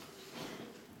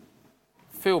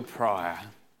Phil Pryor,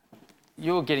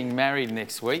 you're getting married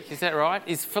next week, is that right?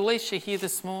 Is Felicia here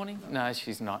this morning? No,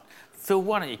 she's not. Phil,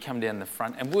 why don't you come down the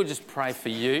front and we'll just pray for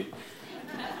you.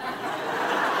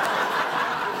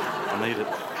 I need it.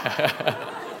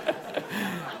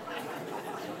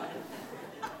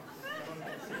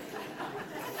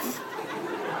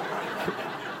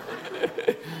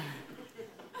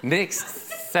 Next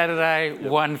Saturday,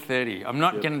 1:30. I'm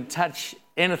not going to touch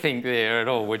anything there at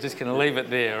all. We're just going to leave it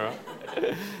there. Right?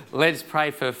 Let's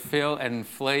pray for Phil and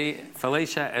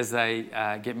Felicia as they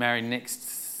get married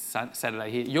next Saturday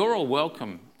here. You're all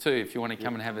welcome too if you want to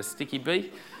come and have a sticky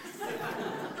beat.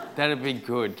 That'd be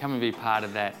good. Come and be part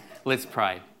of that. Let's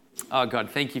pray. Oh God,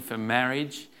 thank you for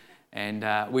marriage, and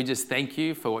we just thank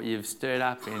you for what you've stirred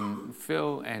up in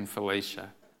Phil and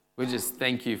Felicia. We just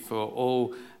thank you for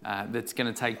all that's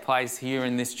going to take place here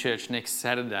in this church next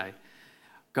Saturday.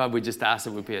 God, we just ask it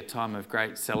would be a time of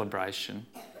great celebration,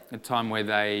 a time where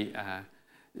they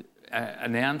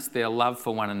announce their love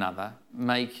for one another,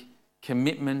 make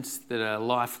commitments that are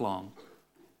lifelong,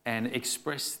 and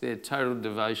express their total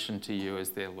devotion to you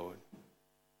as their Lord.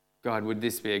 God, would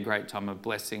this be a great time of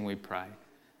blessing, we pray.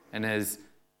 And as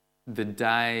the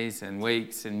days and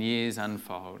weeks and years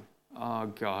unfold, oh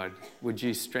God, would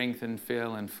you strengthen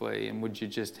Phil and Flea, and would you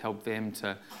just help them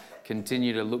to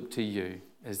continue to look to you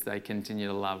as they continue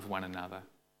to love one another.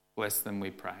 Bless them, we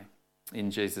pray.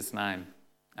 In Jesus' name,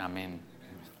 amen.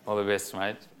 All the best,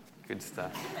 mate. Good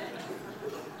stuff.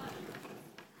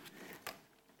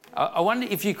 I wonder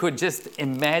if you could just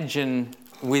imagine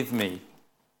with me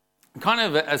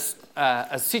kind of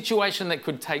a situation that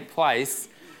could take place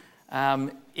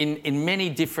in many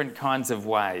different kinds of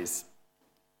ways.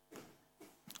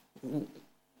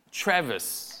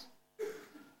 Travis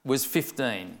was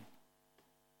 15.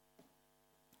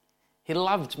 He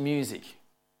loved music.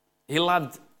 He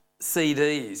loved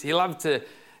CDs. He loved to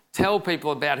tell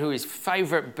people about who his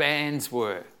favourite bands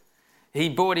were. He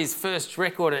bought his first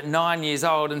record at 9 years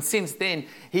old, and since then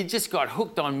he just got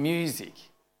hooked on music,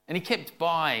 and he kept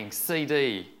buying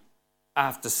CD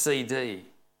after CD.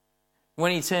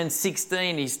 When he turned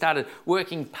 16, he started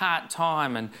working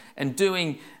part-time and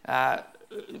doing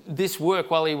this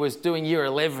work while he was doing year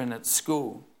 11 at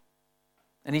school.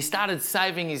 And he started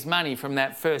saving his money from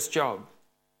that first job.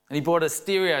 And he bought a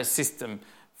stereo system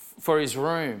for his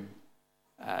room.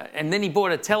 And then he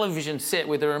bought a television set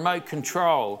with a remote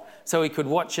control so he could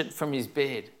watch it from his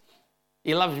bed.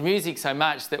 He loved music so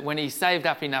much that when he saved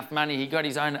up enough money, he got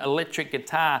his own electric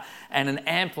guitar and an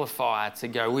amplifier to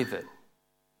go with it.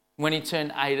 When he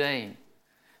turned 18,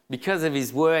 because of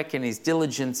his work and his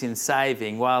diligence in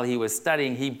saving while he was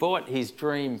studying, he bought his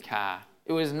dream car.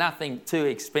 It was nothing too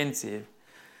expensive,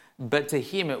 but to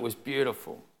him it was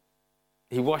beautiful.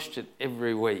 He washed it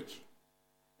every week,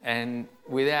 and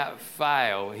without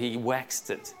fail, he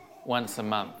waxed it once a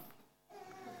month.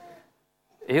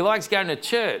 He likes going to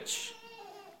church.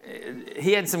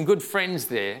 He had some good friends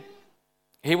there.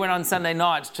 He went on Sunday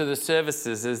nights to the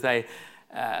services as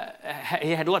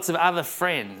he had lots of other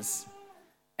friends,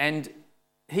 and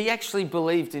he actually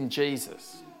believed in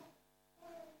Jesus.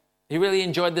 He really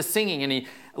enjoyed the singing, and he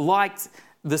liked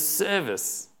the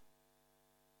service.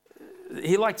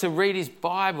 He liked to read his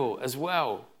Bible as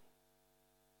well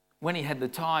when he had the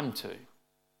time to.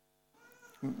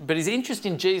 But his interest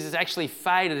in Jesus actually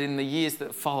faded in the years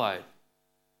that followed.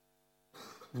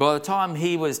 By the time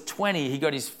he was 20, he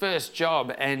got his first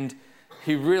job, and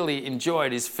he really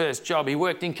enjoyed his first job. He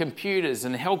worked in computers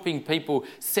and helping people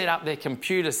set up their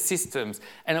computer systems,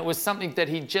 and it was something that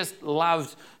he just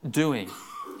loved doing.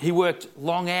 He worked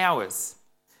long hours.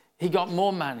 He got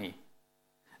more money.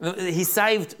 He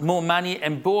saved more money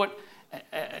and bought,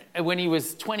 when he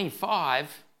was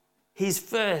 25, his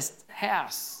first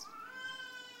house.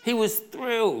 He was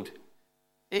thrilled.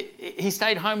 He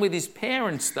stayed home with his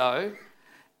parents, though,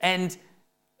 and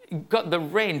got the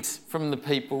rent from the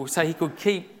people so he could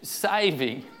keep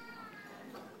saving.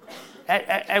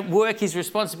 At work, his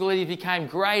responsibility became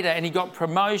greater, and he got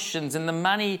promotions, and the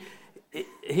money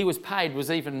he was paid was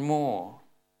even more.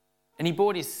 And he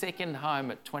bought his second home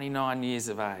at 29 years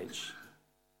of age.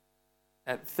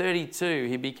 At 32,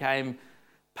 he became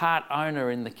part owner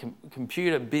in the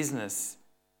computer business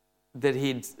that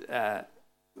he'd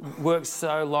worked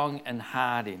so long and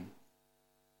hard in.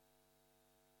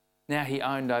 Now he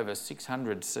owned over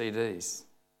 600 CDs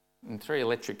and 3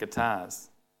 electric guitars.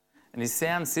 And his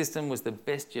sound system was the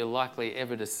best you're likely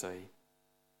ever to see.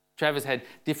 Travis had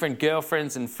different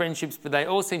girlfriends and friendships, but they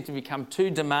all seemed to become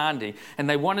too demanding, and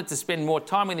they wanted to spend more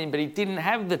time with him, but he didn't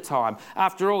have the time.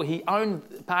 After all, he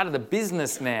owned part of the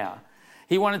business now.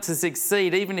 He wanted to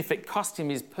succeed even if it cost him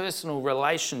his personal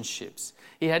relationships.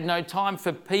 He had no time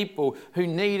for people who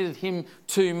needed him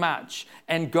too much.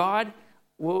 And God,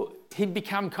 well, he'd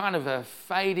become kind of a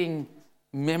fading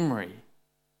memory.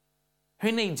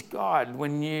 Who needs God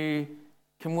when you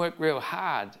can work real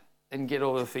hard and get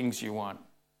all the things you want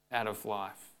out of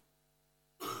life?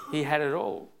 He had it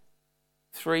all.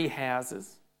 3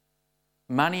 houses,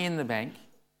 money in the bank,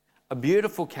 a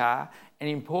beautiful car, an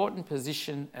important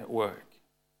position at work.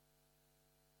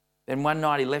 Then one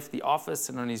night he left the office,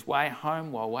 and on his way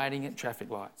home while waiting at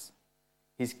traffic lights,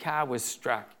 his car was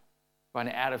struck by an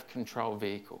out-of-control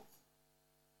vehicle.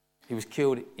 He was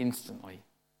killed instantly.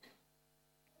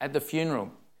 At the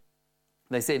funeral,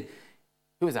 they said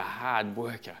he was a hard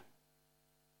worker.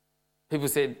 People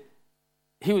said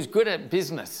he was good at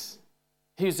business.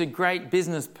 He was a great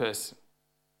business person.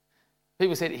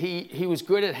 People said he was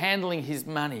good at handling his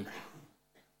money.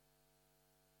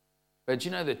 But do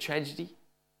you know the tragedy?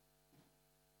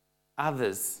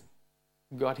 Others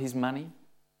got his money.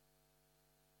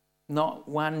 Not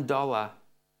 $1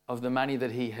 of the money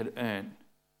that he had earned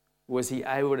was he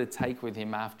able to take with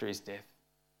him after his death.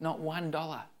 Not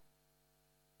 $1.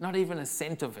 Not even a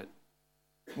cent of it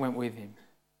went with him.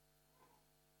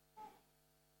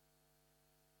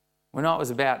 When I was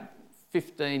about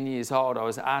 15 years old, I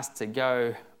was asked to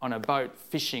go on a boat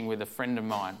fishing with a friend of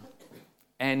mine.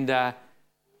 And I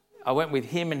went with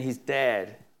him and his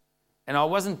dad. And I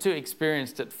wasn't too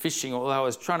experienced at fishing, although I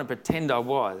was trying to pretend I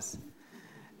was.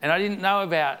 And I didn't know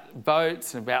about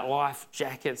boats and about life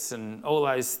jackets and all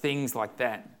those things like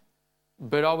that.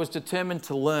 But I was determined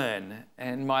to learn.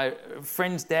 And my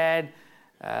friend's dad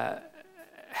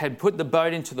had put the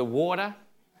boat into the water,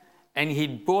 and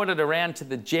he'd brought it around to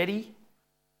the jetty,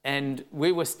 and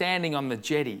we were standing on the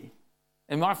jetty.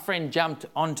 And my friend jumped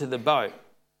onto the boat,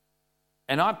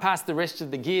 and I passed the rest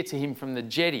of the gear to him from the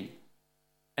jetty.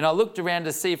 And I looked around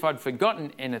to see if I'd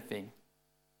forgotten anything.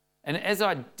 And as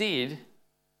I did,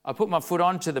 I put my foot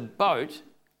onto the boat,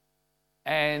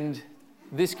 and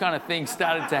this kind of thing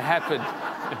started to happen.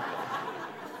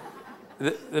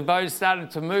 The boat started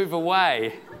to move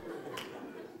away.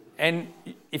 And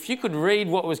if you could read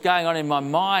what was going on in my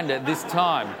mind at this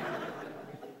time.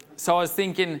 So I was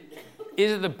thinking,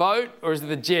 is it the boat or is it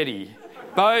the jetty?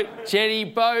 Boat, jetty,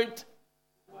 boat,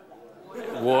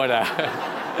 water.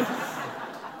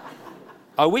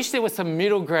 I wish there was some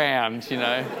middle ground, you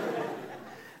know.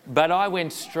 But I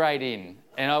went straight in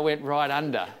and I went right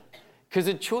under because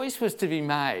a choice was to be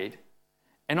made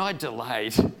and I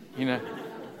delayed, you know.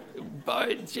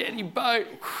 Boat, jetty, boat,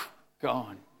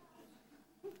 gone.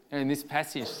 And in this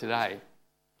passage today,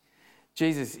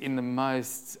 Jesus, in the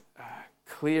most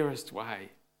clearest way,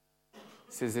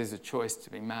 says there's a choice to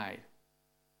be made.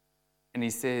 And he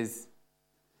says,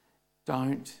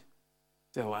 don't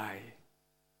delay.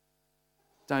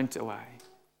 Don't delay.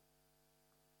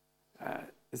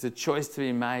 There's a choice to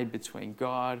be made between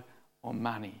God or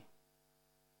money.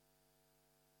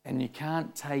 And you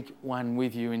can't take one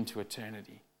with you into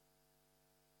eternity.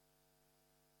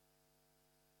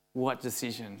 What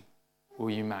decision will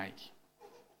you make?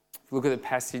 Look at the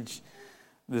passage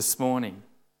this morning.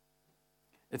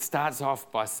 It starts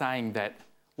off by saying that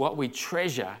what we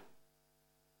treasure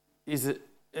is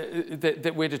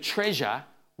that we're to treasure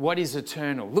what is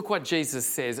eternal. Look what Jesus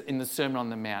says in the Sermon on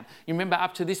the Mount. You remember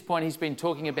up to this point, he's been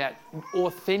talking about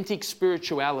authentic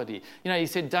spirituality. You know, he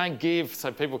said, don't give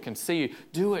so people can see you.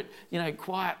 Do it, you know,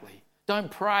 quietly.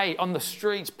 Don't pray on the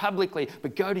streets publicly,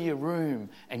 but go to your room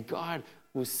and God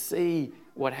will see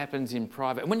what happens in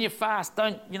private. And when you fast,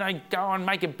 don't, you know, go and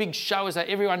make a big show as though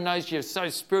everyone knows you're so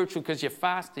spiritual because you're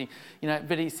fasting. You know,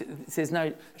 but he says,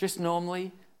 no, just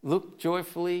normally, look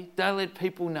joyfully, don't let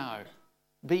people know.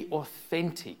 Be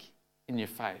authentic in your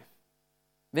faith.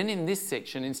 Then in this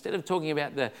section, instead of talking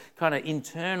about the kind of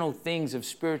internal things of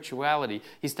spirituality,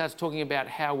 he starts talking about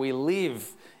how we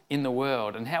live in the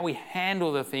world and how we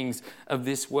handle the things of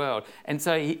this world. And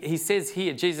so he says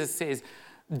here, Jesus says,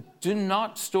 do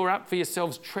not store up for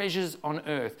yourselves treasures on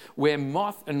earth where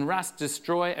moth and rust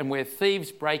destroy and where thieves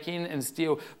break in and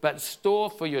steal, but store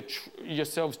for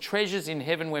yourselves treasures in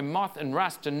heaven where moth and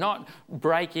rust do not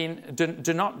break in,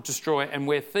 do not destroy, and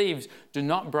where thieves do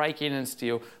not break in and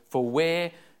steal. For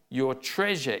where your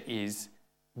treasure is,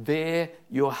 there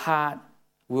your heart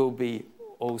will be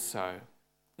also.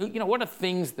 You know, what are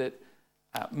things that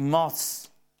moths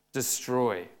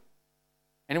destroy?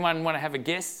 Anyone want to have a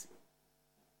guess?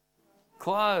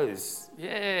 Clothes,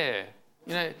 yeah.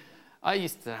 You know, I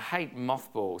used to hate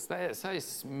mothballs. They are so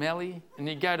smelly. And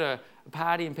you go to a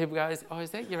party and people go, oh, is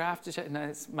that your aftershave? No,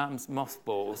 it's mum's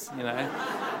mothballs, you know.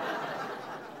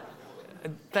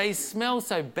 They smell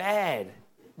so bad,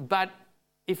 but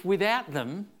if without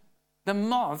them, the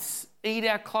moths eat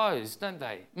our clothes, don't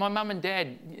they? My mum and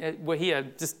dad were here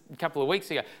just a couple of weeks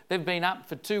ago. They've been up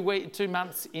for 2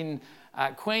 months in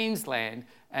Queensland,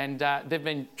 and they've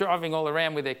been driving all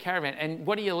around with their caravan. And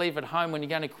what do you leave at home when you're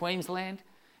going to Queensland?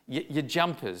 Your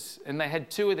jumpers. And they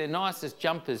had 2 of their nicest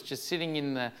jumpers just sitting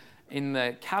in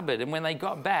the cupboard. And when they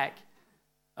got back,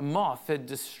 a moth had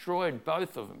destroyed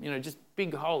both of them. Just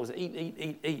big holes.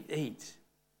 Eat.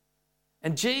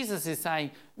 And Jesus is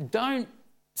saying, don't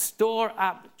store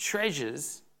up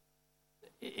treasures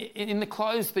in the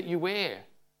clothes that you wear.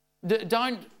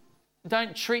 Don't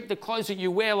treat the clothes that you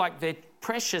wear like they're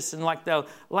precious and like they'll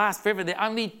last forever. They're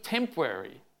only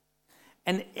temporary.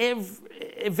 And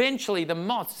eventually the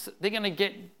moths, they're going to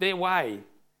get their way.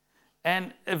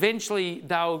 And eventually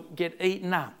they'll get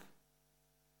eaten up.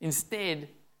 Instead,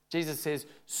 Jesus says,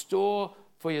 store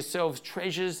for yourselves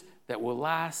treasures that will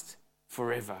last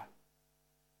forever.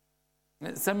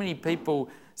 So many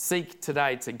people seek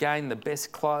today to gain the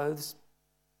best clothes,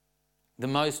 the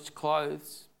most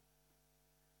clothes.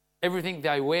 Everything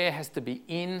they wear has to be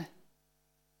in.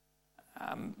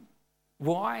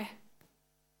 Why?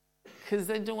 Because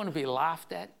they don't want to be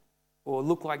laughed at or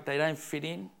look like they don't fit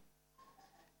in.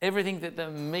 Everything that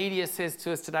the media says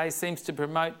to us today seems to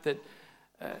promote that,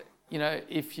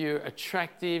 if you're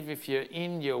attractive, if you're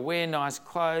in, you wear nice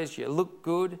clothes, you look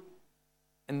good.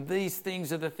 And these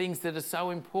things are the things that are so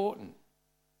important.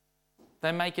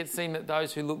 They make it seem that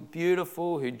those who look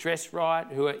beautiful, who dress right,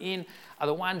 who are in, are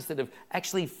the ones that have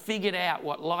actually figured out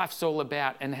what life's all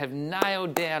about and have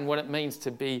nailed down what it means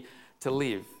to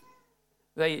live.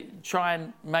 They try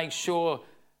and make sure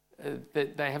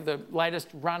that they have the latest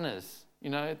runners,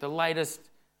 the latest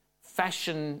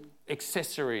fashion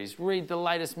accessories, read the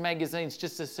latest magazines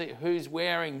just to see who's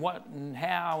wearing what and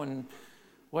how and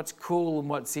what's cool and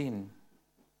what's in.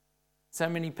 So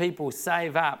many people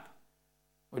save up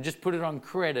or just put it on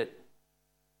credit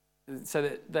so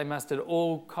that they must at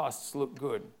all costs look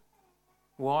good.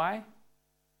 Why?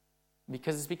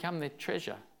 Because it's become their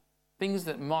treasure. Things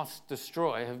that moths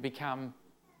destroy have become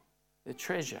their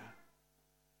treasure.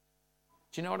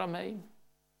 Do you know what I mean?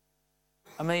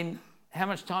 I mean, how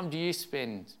much time do you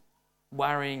spend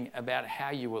worrying about how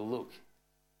you will look?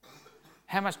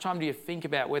 How much time do you think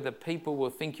about whether people will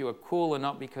think you are cool or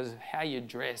not because of how you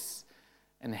dress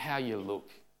and how you look?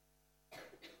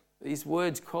 These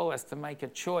words call us to make a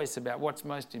choice about what's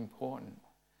most important.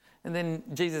 And then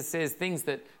Jesus says things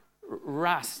that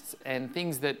rust and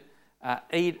things that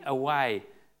eat away.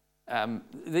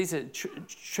 These are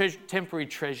temporary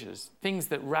treasures, things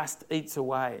that rust eats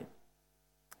away.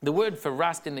 The word for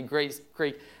rust in the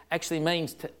Greek actually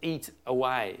means to eat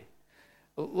away.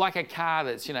 Like a car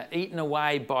that's, eaten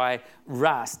away by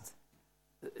rust.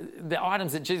 The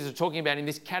items that Jesus is talking about in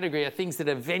this category are things that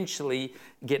eventually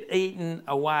get eaten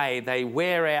away. They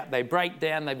wear out, they break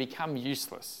down, they become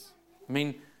useless. I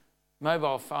mean,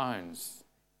 mobile phones,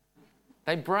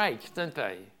 they break, don't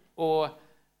they? Or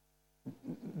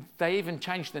they even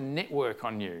change the network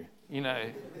on you,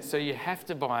 so you have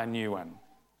to buy a new one.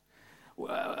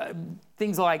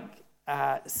 Things like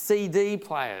CD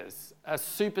players are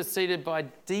superseded by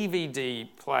DVD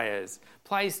players.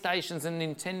 PlayStations and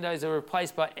Nintendos are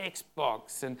replaced by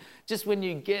Xbox. And just when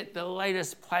you get the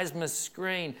latest plasma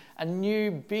screen, a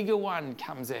new, bigger one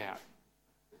comes out.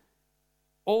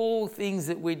 All things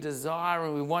that we desire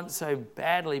and we want so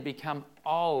badly become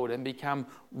old and become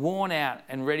worn out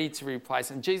and ready to replace.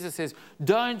 And Jesus says,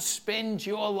 don't spend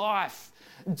your life,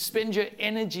 spend your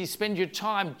energy, spend your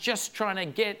time just trying to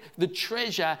get the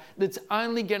treasure that's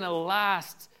only going to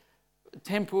last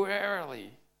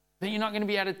temporarily, that you're not going to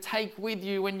be able to take with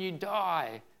you when you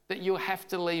die, that you'll have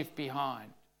to leave behind.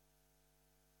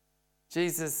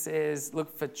 Jesus says,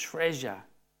 look for treasure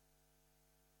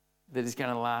that is going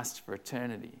to last for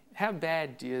eternity. How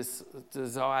bad do you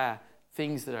desire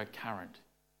things that are current?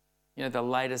 The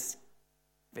latest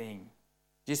thing.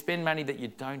 Do you spend money that you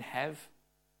don't have,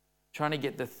 trying to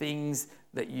get the things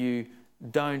that you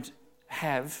don't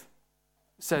have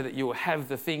so that you'll have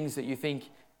the things that you think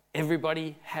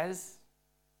everybody has?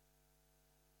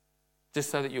 Just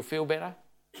so that you'll feel better?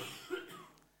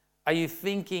 Are you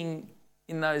thinking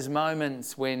in those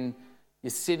moments when you're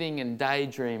sitting and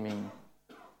daydreaming,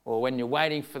 or when you're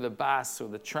waiting for the bus or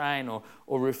the train, or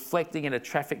reflecting at a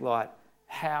traffic light,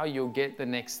 how you'll get the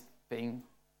next thing,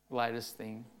 latest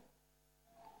thing?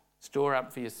 Store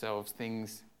up for yourselves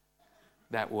things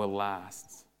that will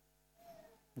last.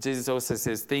 Jesus also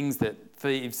says things that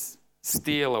thieves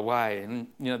steal away. And,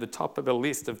 the top of the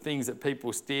list of things that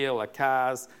people steal are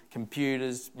cars,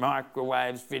 computers,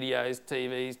 microwaves, videos,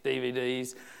 TVs,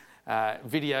 DVDs,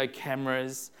 video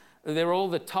cameras. They're all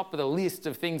the top of the list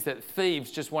of things that thieves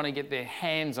just want to get their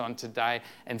hands on today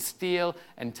and steal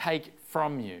and take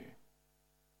from you.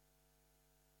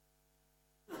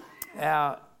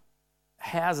 Our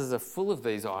houses are full of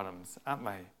these items, aren't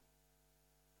they?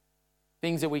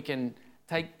 Things that we can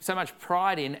take so much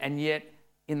pride in, and yet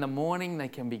in the morning they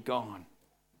can be gone.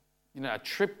 A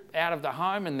trip out of the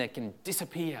home and they can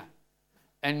disappear.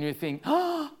 And you think,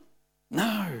 oh,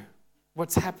 no,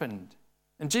 what's happened?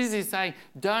 And Jesus is saying,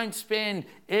 don't spend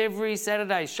every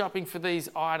Saturday shopping for these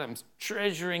items,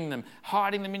 treasuring them,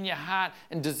 hiding them in your heart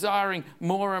and desiring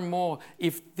more and more.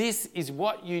 If this is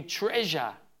what you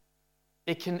treasure,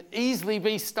 it can easily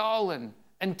be stolen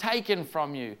and taken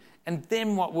from you. And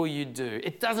then what will you do?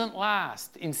 It doesn't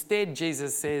last. Instead,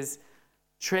 Jesus says,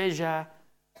 treasure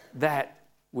that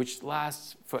which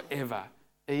lasts forever,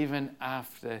 even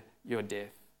after your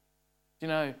death.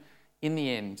 In the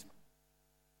end,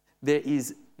 there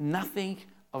is nothing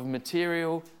of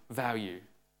material value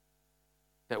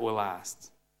that will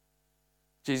last.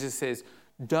 Jesus says,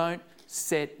 don't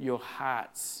set your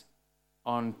hearts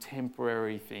on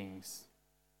temporary things.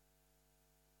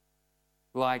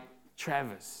 Like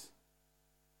Travis,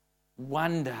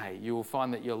 one day you will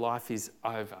find that your life is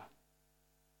over.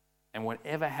 And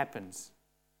whatever happens,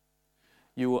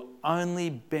 you will only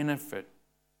benefit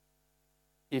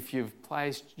if you've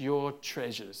placed your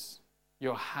treasures,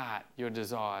 your heart, your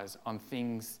desires on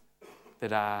things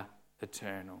that are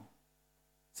eternal.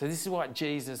 So this is what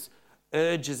Jesus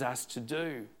urges us to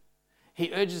do.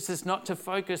 He urges us not to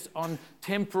focus on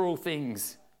temporal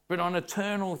things, but on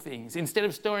eternal things. Instead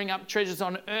of storing up treasures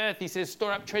on earth, he says,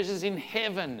 store up treasures in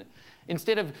heaven.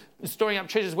 Instead of storing up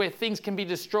treasures where things can be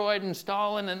destroyed and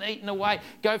stolen and eaten away,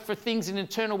 go for things in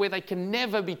eternal where they can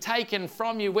never be taken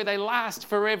from you, where they last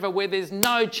forever, where there's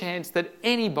no chance that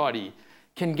anybody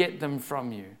can get them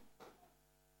from you.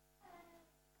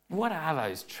 What are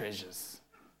those treasures?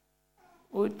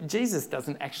 Well, Jesus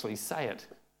doesn't actually say it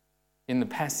in the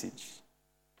passage.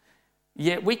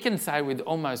 Yet we can say with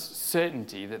almost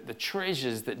certainty that the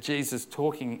treasures that Jesus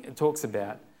talks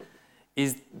about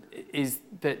is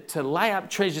that to lay up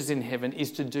treasures in heaven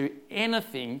is to do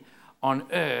anything on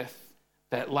earth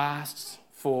that lasts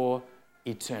for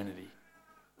eternity.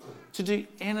 To do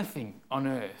anything on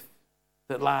earth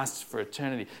that lasts for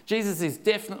eternity. Jesus is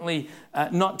definitely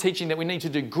not teaching that we need to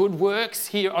do good works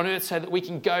here on earth so that we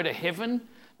can go to heaven.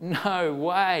 No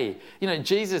way.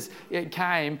 Jesus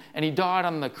came and he died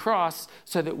on the cross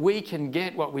so that we can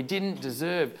get what we didn't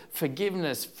deserve,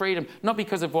 forgiveness, freedom, not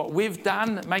because of what we've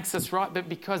done that makes us right, but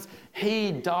because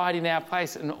he died in our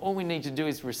place, and all we need to do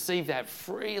is receive that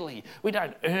freely. We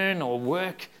don't earn or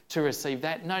work to receive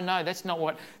that. No, that's not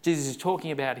what Jesus is talking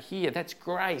about here. That's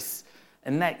grace,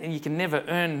 and you can never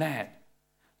earn that.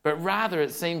 But rather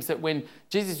it seems that when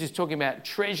Jesus is talking about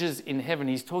treasures in heaven,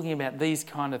 he's talking about these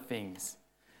kind of things.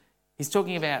 He's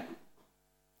talking about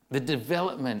the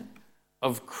development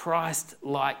of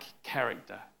Christ-like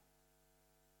character.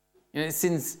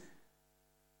 Since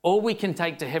all we can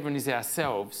take to heaven is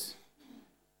ourselves,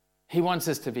 he wants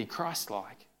us to be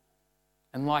Christ-like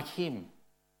and like him.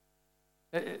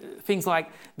 Things like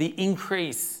the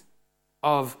increase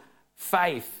of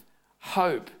faith,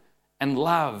 hope, and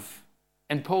love.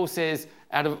 And Paul says,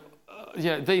 out of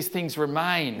these things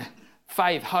remain.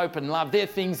 Faith, hope and love, they're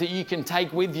things that you can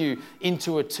take with you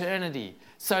into eternity.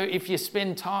 So if you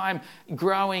spend time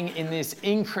growing in this,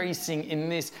 increasing in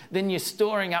this, then you're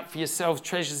storing up for yourself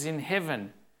treasures in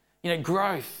heaven.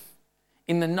 Growth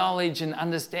in the knowledge and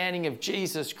understanding of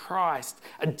Jesus Christ,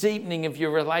 a deepening of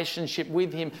your relationship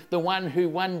with him, the one who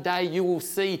one day you will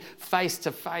see face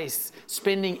to face.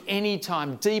 Spending any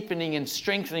time deepening and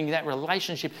strengthening that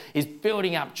relationship is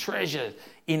building up treasure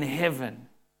in heaven.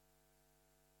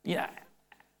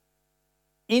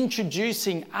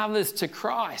 Introducing others to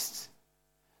Christ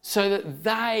so that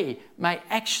they may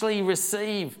actually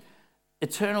receive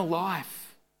eternal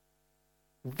life.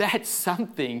 That's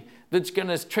something that's going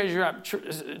to treasure up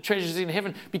treasures in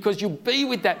heaven, because you'll be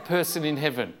with that person in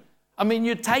heaven.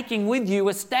 You're taking with you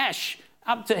a stash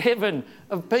up to heaven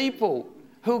of people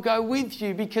who'll go with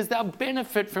you because they'll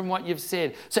benefit from what you've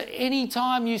said. So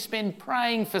anytime you spend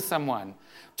praying for someone,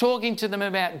 talking to them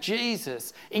about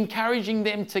Jesus, encouraging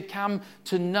them to come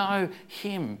to know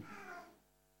him,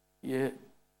 you're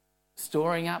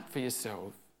storing up for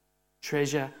yourself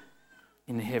treasure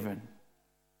in heaven.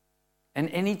 And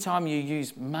anytime you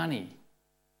use money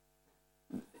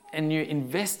and you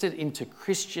invest it into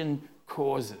Christian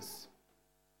causes,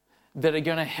 that are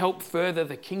going to help further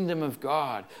the kingdom of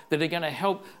God, that are going to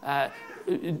help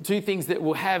do things that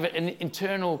will have an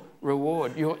eternal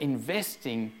reward. You're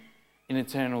investing in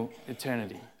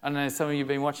eternity. I know some of you have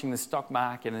been watching the stock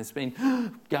market and it's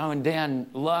been going down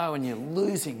low and you're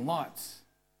losing lots.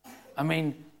 I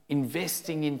mean,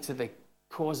 investing into the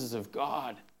causes of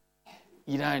God,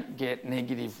 you don't get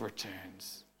negative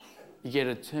returns. You get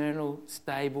eternal,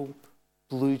 stable,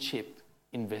 blue chip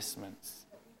investments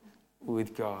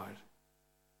with God.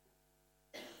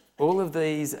 All of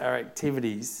these are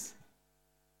activities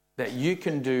that you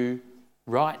can do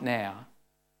right now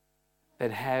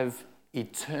that have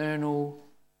eternal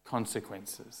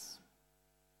consequences.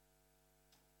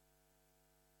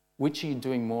 Which are you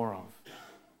doing more of?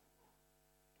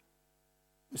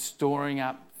 Storing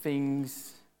up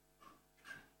things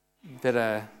that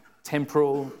are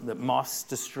temporal, that moths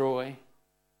destroy,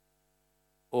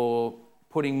 or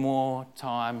putting more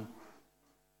time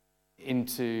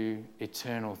into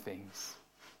eternal things,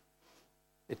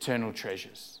 eternal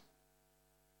treasures.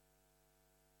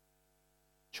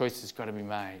 Choice has got to be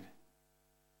made.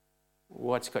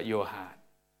 What's got your heart?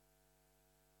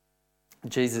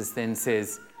 Jesus then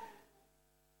says,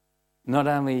 not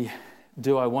only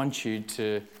do I want you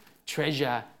to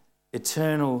treasure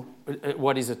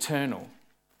what is eternal,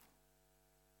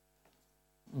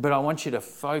 but I want you to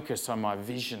focus on my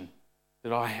vision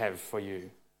that I have for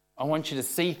you. I want you to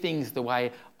see things the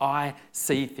way I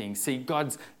see things. See,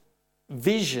 God's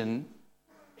vision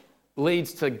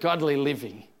leads to godly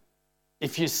living.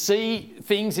 If you see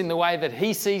things in the way that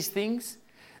he sees things,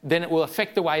 then it will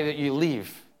affect the way that you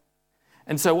live.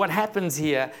 And so what happens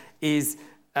here is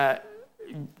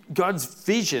God's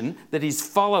vision that his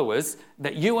followers,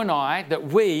 that you and I, that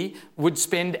we would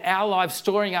spend our lives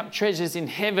storing up treasures in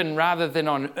heaven rather than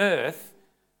on earth.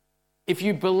 If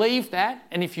you believe that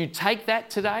and if you take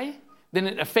that today, then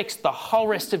it affects the whole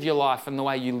rest of your life and the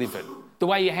way you live it. The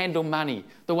way you handle money,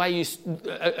 the way you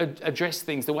address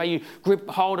things, the way you grip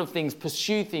hold of things,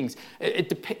 pursue things.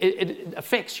 It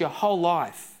affects your whole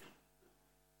life.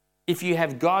 If you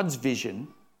have God's vision,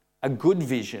 a good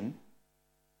vision,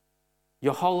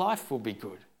 your whole life will be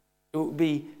good. It will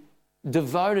be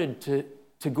devoted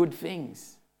to good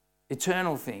things,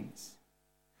 eternal things.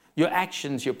 Your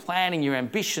actions, your planning, your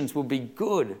ambitions will be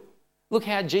good. Look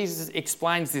how Jesus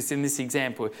explains this in this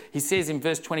example. He says in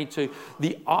verse 22,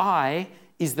 the eye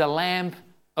is the lamp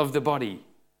of the body.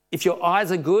 If your eyes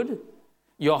are good,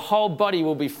 your whole body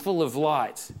will be full of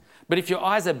light. But if your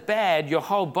eyes are bad, your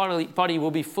whole body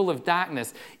will be full of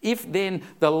darkness. If then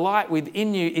the light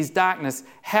within you is darkness,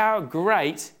 how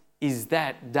great is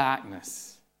that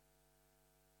darkness?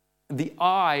 The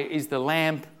eye is the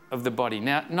lamp of the body.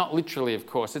 Now, not literally, of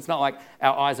course. It's not like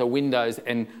our eyes are windows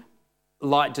and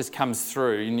light just comes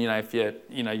through. And,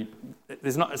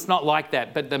 it's not like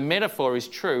that. But the metaphor is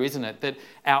true, isn't it? That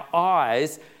our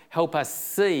eyes help us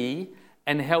see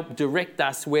and help direct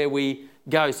us where we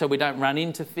go so we don't run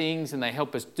into things, and they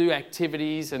help us do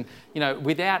activities. And,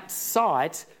 without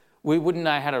sight, we wouldn't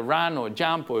know how to run or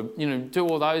jump or, do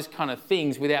all those kind of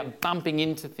things without bumping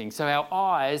into things. So our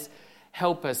eyes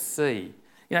help us see.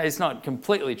 It's not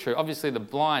completely true. Obviously, the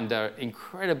blind are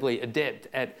incredibly adept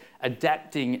at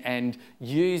adapting and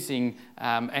using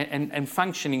and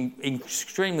functioning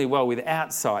extremely well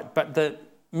without sight. But the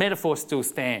metaphor still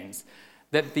stands,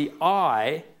 that the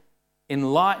eye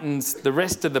enlightens the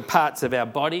rest of the parts of our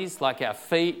bodies, like our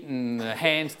feet and the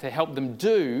hands, to help them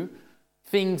do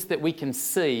things that we can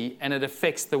see, and it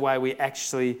affects the way we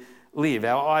actually live.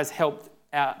 Our eyes help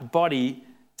our body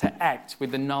to act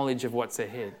with the knowledge of what's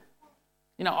ahead.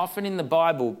 Often in the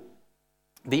Bible,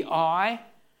 the eye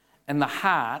and the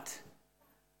heart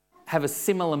have a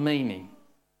similar meaning.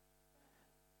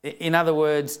 In other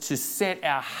words, to set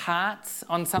our hearts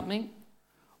on something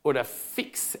or to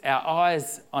fix our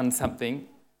eyes on something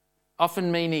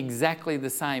often mean exactly the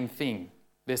same thing.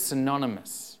 They're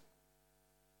synonymous.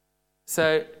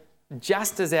 So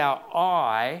just as our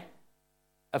eye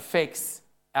affects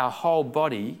our whole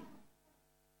body,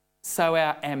 so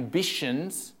our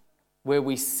ambitions, where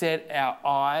we set our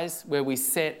eyes, where we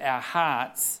set our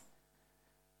hearts,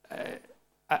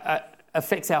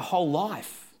 affects our whole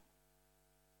life.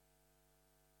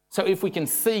 So if we can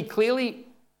see clearly,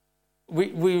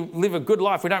 we live a good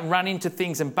life. We don't run into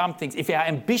things and bump things. If our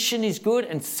ambition is good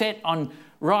and set on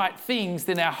right things,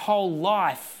 then our whole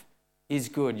life is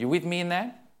good. You with me in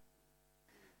that?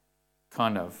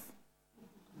 Kind of.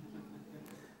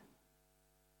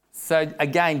 So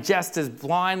again, just as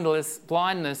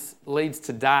blindness leads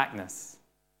to darkness,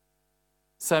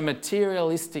 so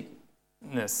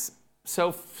materialisticness,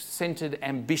 self-centered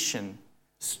ambition,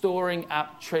 storing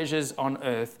up treasures on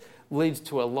earth, leads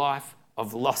to a life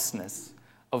of lostness,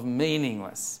 of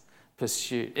meaningless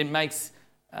pursuit. It makes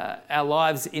our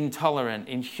lives intolerant,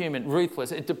 inhuman,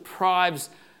 ruthless. It deprives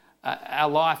our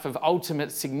life of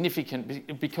ultimate significance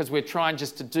because we're trying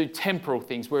just to do temporal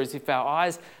things, whereas if our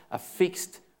eyes are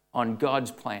fixed on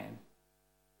God's plan,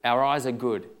 our eyes are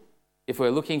good. If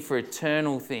we're looking for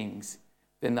eternal things,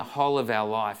 then the whole of our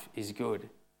life is good,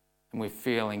 and we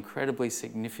feel incredibly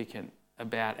significant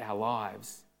about our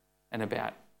lives and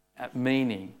about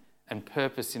meaning and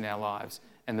purpose in our lives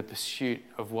and the pursuit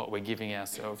of what we're giving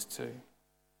ourselves to.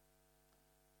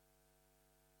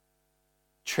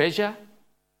 Treasure.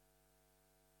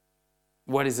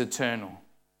 What is eternal?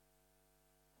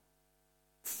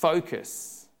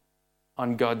 Focus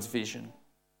on God's vision.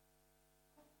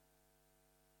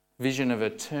 Vision of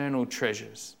eternal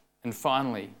treasures. And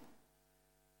finally,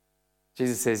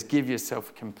 Jesus says, give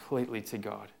yourself completely to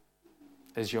God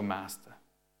as your master.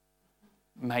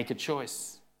 Make a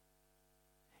choice.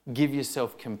 Give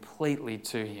yourself completely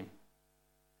to him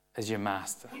as your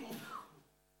master.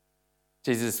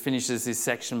 Jesus finishes this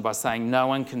section by saying, no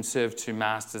one can serve two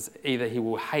masters. Either he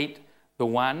will hate the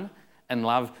one and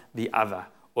love the other,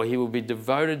 or he will be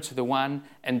devoted to the one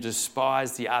and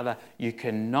despise the other. You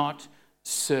cannot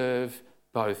serve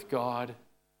both God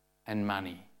and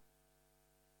money.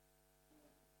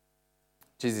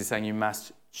 Jesus is saying you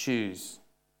must choose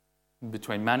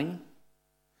between money,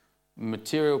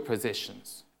 material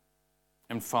possessions,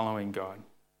 and following God.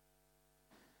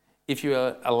 If you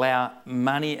allow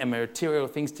money and material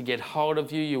things to get hold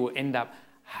of you, you will end up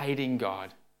hating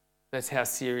God. That's how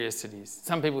serious it is.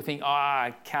 Some people think,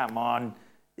 come on,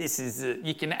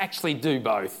 you can actually do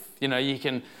both. You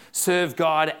can serve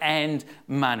God and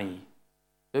money.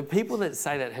 The people that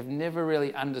say that have never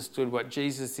really understood what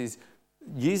Jesus is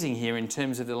using here in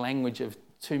terms of the language of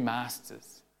two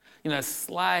masters. A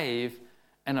slave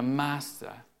and a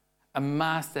master. A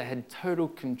master had total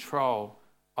control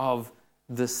of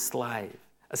the slave.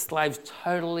 A slave's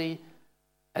totally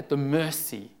at the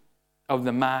mercy of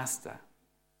the master.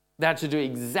 They're to do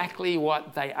exactly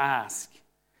what they ask.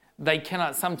 They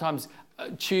cannot sometimes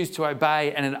choose to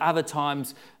obey and at other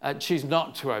times choose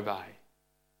not to obey.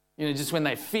 Just when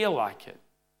they feel like it.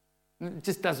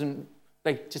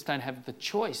 They just don't have the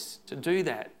choice to do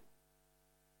that.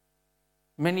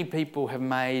 Many people have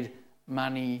made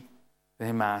money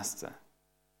their master.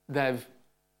 They've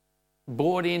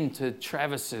bought into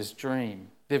Travis's dream.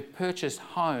 They've purchased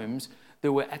homes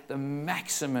that were at the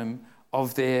maximum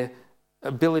of their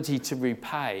ability to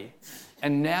repay.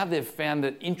 And now they've found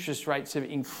that interest rates have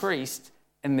increased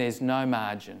and there's no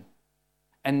margin.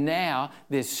 And now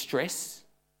there's stress,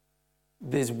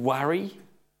 there's worry,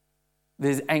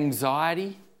 there's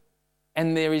anxiety,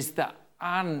 and there is the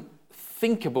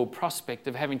unthinkable prospect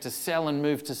of having to sell and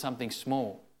move to something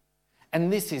small.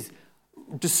 And this is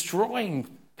destroying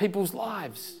people's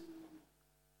lives.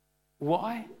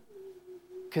 Why?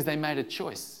 Because they made a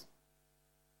choice.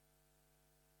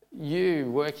 You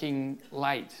working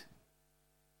late,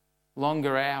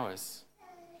 longer hours,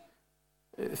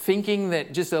 thinking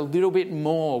that just a little bit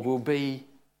more will be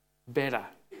better,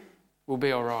 will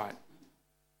be all right.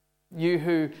 You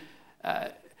who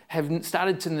have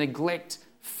started to neglect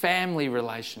family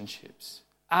relationships,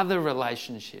 other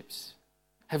relationships,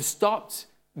 have stopped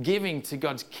giving to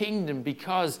God's kingdom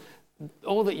because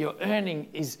all that you're earning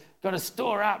is got to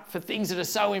store up for things that are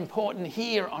so important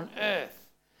here on earth.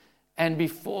 And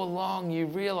before long, you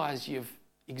realise you've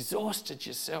exhausted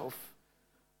yourself,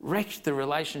 wrecked the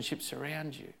relationships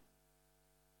around you.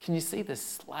 Can you see the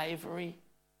slavery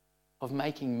of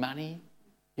making money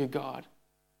your God?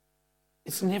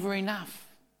 It's never enough.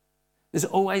 There's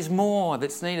always more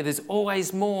that's needed. There's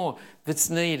always more that's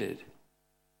needed.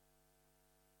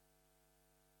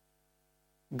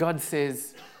 God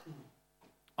says,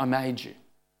 I made you.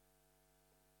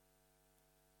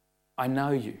 I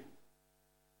know you.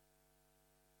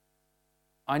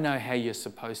 I know how you're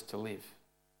supposed to live.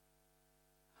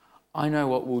 I know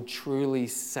what will truly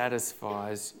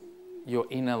satisfy your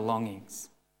inner longings.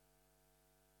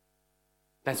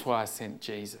 That's why I sent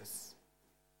Jesus.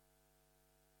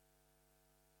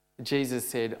 Jesus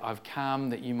said, I've come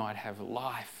that you might have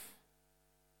life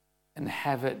and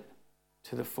have it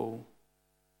to the full.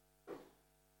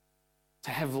 To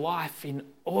have life in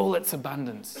all its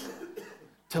abundance.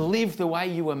 To live the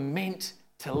way you were meant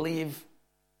to live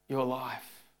your life.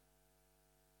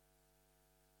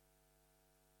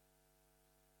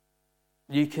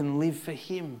 You can live for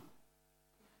him.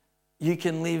 You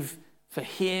can live for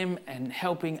him and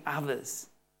helping others.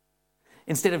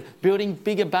 Instead of building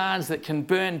bigger barns that can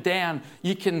burn down,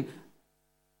 you can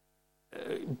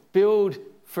build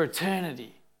for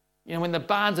eternity. You know, when the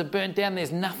barns are burnt down,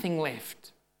 there's nothing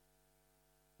left.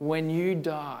 When you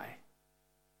die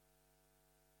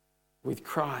with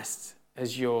Christ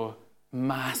as your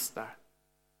master,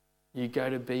 you go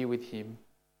to be with him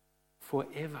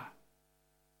forever,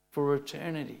 for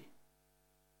eternity,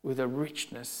 with a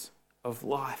richness of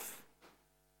life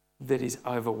that is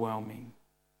overwhelming.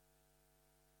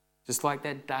 Just like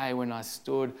that day when I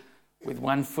stood with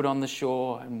one foot on the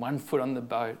shore and one foot on the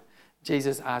boat,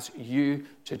 Jesus asks you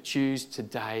to choose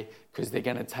today, because they're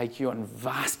going to take you on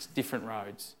vast different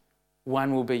roads.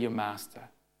 One will be your master,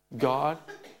 God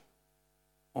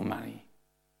or money.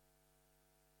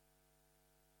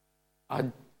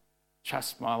 I'd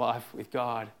trust my life with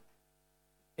God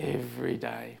every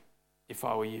day if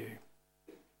I were you.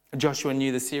 Joshua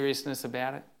knew the seriousness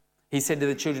about it. He said to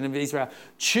the children of Israel,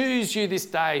 choose you this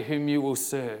day whom you will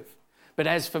serve. But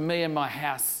as for me and my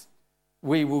house,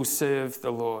 we will serve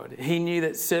the Lord. He knew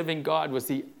that serving God was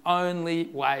the only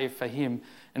way for him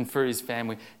and for his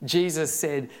family. Jesus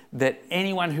said that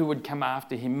anyone who would come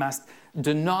after him must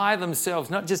deny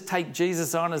themselves, not just take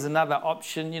Jesus on as another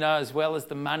option, you know, as well as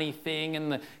the money thing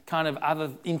and the kind of other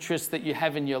interests that you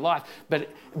have in your life. But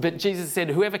Jesus said,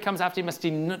 whoever comes after him must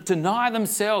deny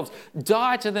themselves,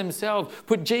 die to themselves,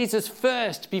 put Jesus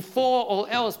first before all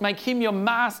else, make him your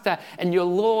master and your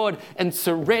Lord, and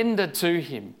surrender to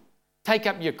him. Take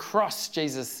up your cross,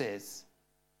 Jesus says,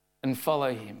 and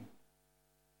follow him.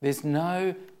 There's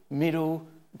no middle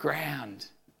ground.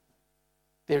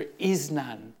 There is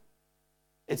none.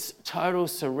 It's total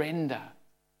surrender.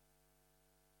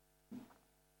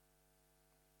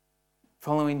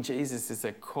 Following Jesus is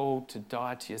a call to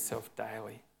die to yourself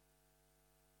daily,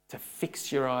 to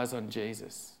fix your eyes on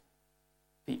Jesus,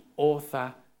 the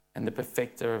author and the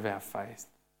perfecter of our faith.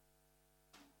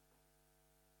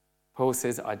 Paul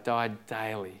says, I die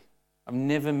daily. I've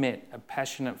never met a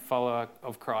passionate follower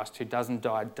of Christ who doesn't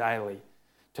die daily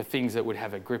to things that would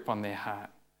have a grip on their heart.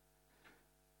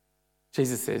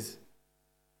 Jesus says,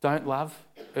 don't love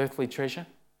earthly treasure.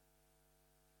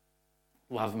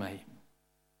 Love me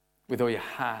with all your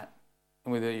heart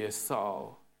and with all your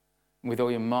soul and with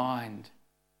all your mind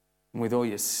and with all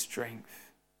your strength.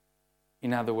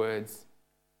 In other words,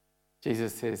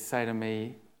 Jesus says, say to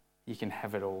me, you can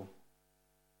have it all.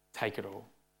 Take it all.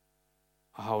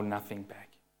 I hold nothing back.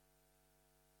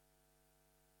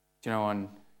 Do you know, on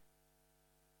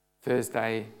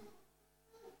Thursday,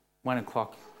 1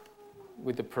 o'clock,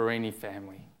 with the Perini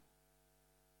family,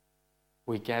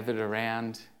 we gathered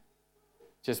around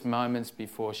just moments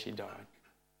before she died.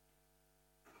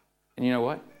 And you know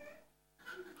what?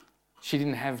 She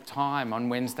didn't have time on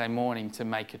Wednesday morning to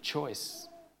make a choice.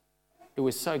 It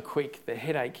was so quick, the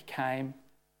headache came,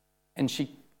 and she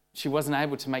wasn't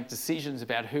able to make decisions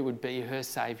about who would be her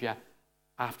saviour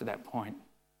after that point.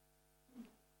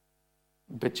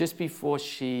 But just before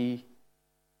she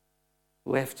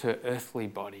left her earthly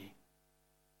body,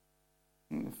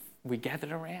 we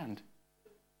gathered around.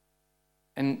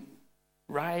 And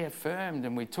Ray affirmed,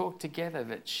 and we talked together,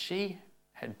 that she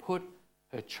had put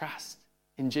her trust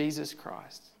in Jesus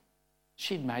Christ.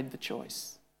 She'd made the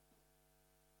choice.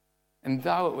 And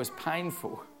though it was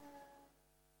painful,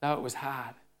 though it was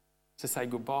hard to say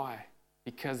goodbye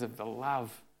because of the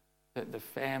love that the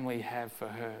family have for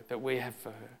her, that we have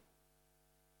for her,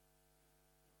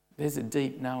 there's a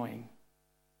deep knowing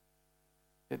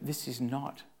that this is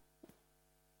not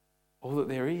all that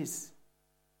there is.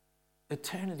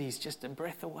 Eternity is just a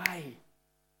breath away.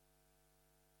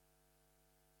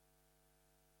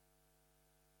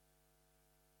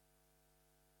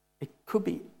 It could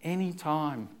be any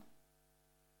time.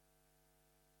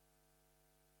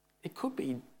 It could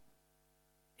be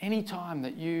any time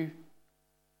that you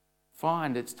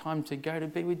find it's time to go to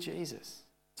be with Jesus,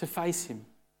 to face him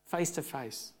face to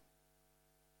face.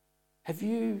 Have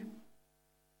you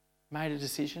made a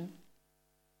decision?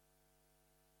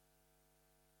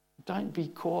 Don't be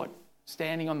caught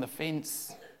standing on the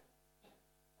fence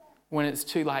when it's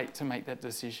too late to make that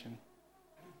decision.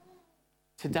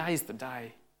 Today's the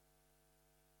day.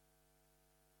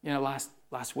 You know,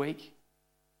 last week,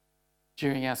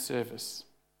 during our service,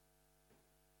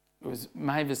 it was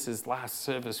Mavis's last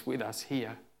service with us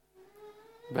here.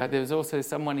 But there was also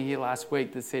someone here last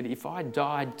week that said, if I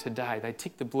died today, they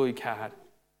ticked the blue card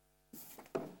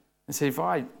and said, if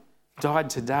I died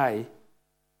today,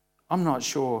 I'm not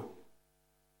sure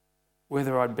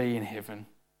whether I'd be in heaven.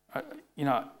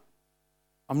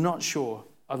 I'm not sure.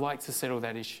 I'd like to settle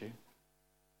that issue.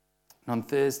 And on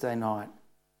Thursday night,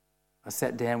 I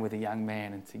sat down with a young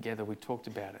man and together we talked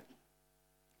about it.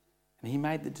 And he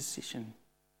made the decision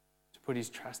to put his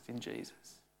trust in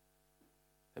Jesus.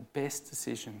 The best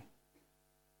decision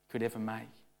he could ever make.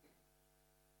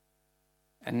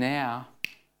 And now,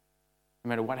 no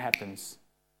matter what happens,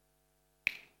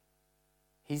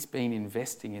 he's been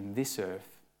investing in this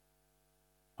earth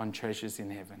on treasures in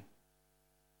heaven,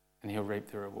 and he'll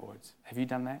reap the rewards. Have you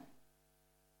done that?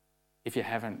 If you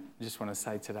haven't, I just want to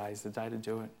say today is the day to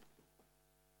do it.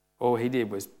 All he did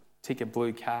was tick a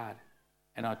blue card,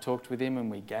 and I talked with him, and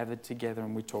we gathered together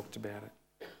and we talked about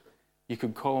it. You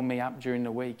could call me up during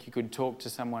the week. You could talk to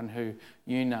someone who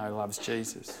you know loves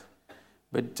Jesus.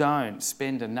 But don't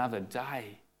spend another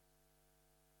day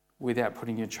without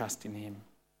putting your trust in him.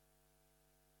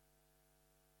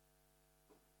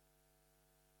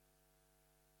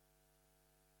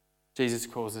 Jesus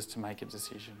calls us to make a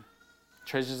decision.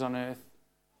 Treasures on earth,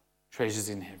 treasures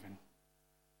in heaven.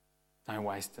 Don't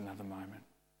waste another moment.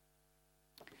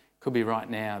 Could be right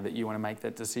now that you want to make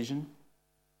that decision,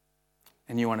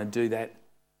 and you want to do that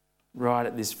right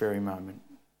at this very moment.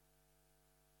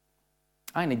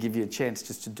 I'm going to give you a chance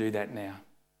just to do that now.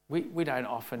 We don't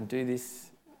often do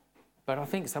this, but I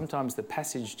think sometimes the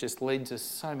passage just leads us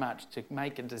so much to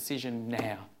make a decision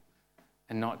now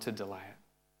and not to delay it.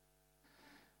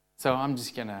 So I'm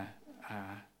just going to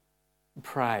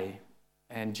pray,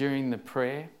 and during the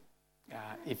prayer,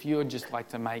 if you would just like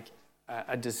to make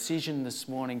a decision this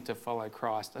morning to follow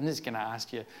Christ, I'm just going to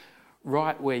ask you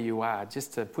right where you are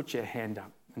just to put your hand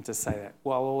up and to say that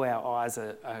while all our eyes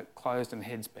are closed and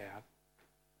heads bowed.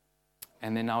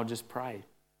 And then I'll just pray.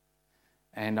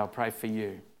 And I'll pray for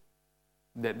you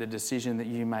that the decision that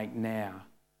you make now,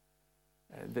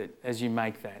 that as you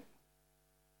make that,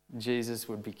 Jesus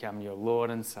would become your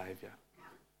Lord and Saviour.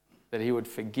 That he would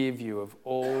forgive you of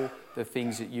all the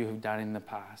things that you have done in the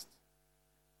past.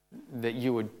 That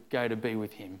you would go to be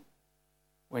with him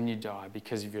when you die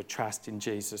because of your trust in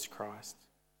Jesus Christ.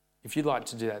 If you'd like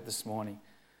to do that this morning,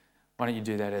 why don't you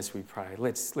do that as we pray?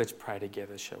 Let's pray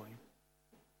together, shall we?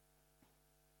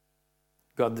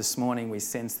 God, this morning we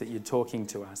sense that you're talking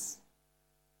to us.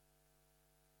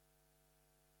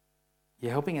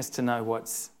 You're helping us to know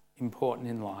what's important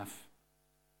in life.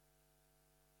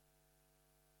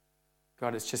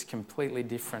 God, it's just completely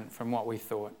different from what we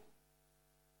thought.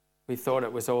 We thought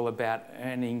it was all about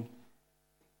earning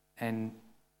and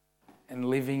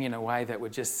living in a way that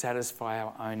would just satisfy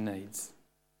our own needs.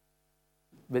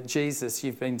 But Jesus,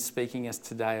 you've been speaking us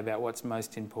today about what's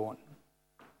most important.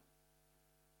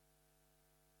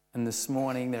 And this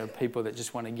morning, there are people that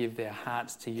just want to give their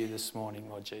hearts to you this morning,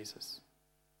 Lord Jesus.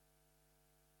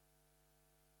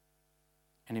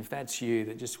 And if that's you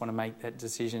that just want to make that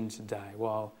decision today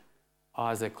while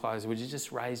eyes are closed, would you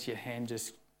just raise your hand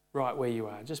just right where you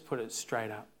are? Just put it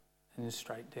straight up and just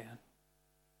straight down.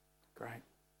 Great.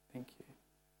 Thank you.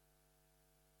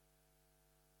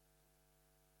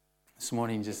 This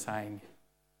morning just saying,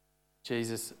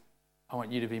 Jesus, I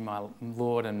want you to be my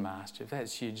Lord and Master. If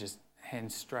that's you, just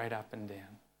hands straight up and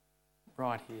down.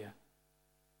 Right here.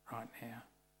 Right now.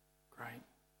 Great.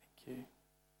 Thank you.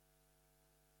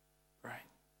 Great.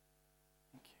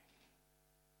 Thank you.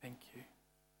 Thank you.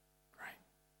 Great.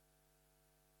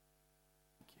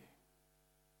 Thank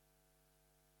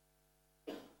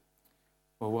you.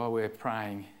 Well, while we're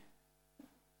praying,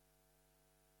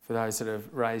 for those that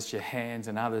have raised your hands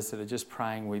and others that are just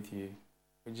praying with you,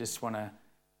 we just want to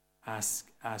ask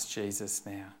Jesus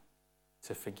now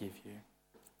to forgive you.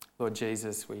 Lord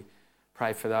Jesus, we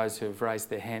pray for those who have raised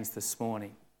their hands this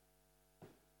morning.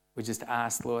 We just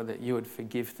ask, Lord, that you would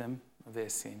forgive them of their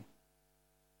sin.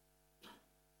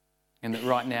 And that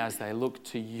right now as they look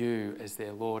to you as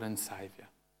their Lord and Saviour,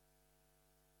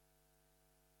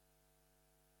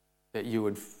 that you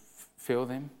would fill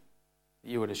them,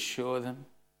 that you would assure them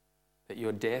that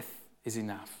your death is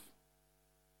enough.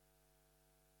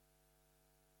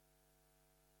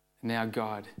 Now,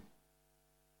 God,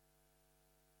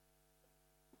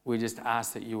 we just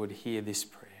ask that you would hear this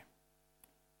prayer.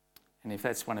 And if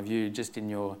that's one of you, just in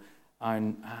your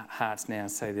own hearts now,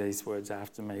 say these words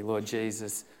after me. Lord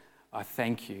Jesus, I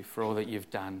thank you for all that you've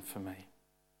done for me.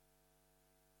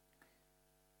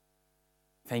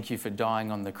 Thank you for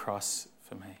dying on the cross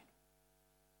for me.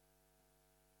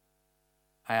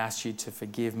 I ask you to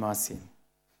forgive my sin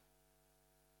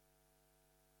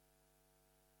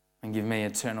and give me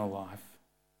eternal life.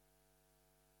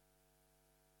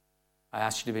 I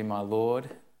ask you to be my Lord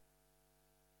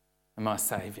and my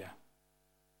Saviour.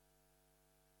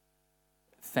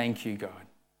 Thank you, God.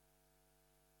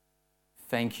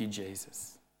 Thank you,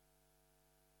 Jesus.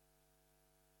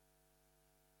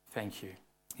 Thank you.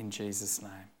 In Jesus'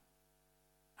 name.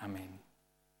 Amen.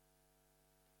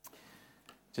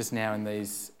 Just now in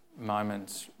these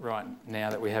moments, right now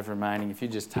that we have remaining, if you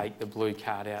just take the blue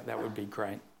card out, that would be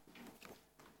great.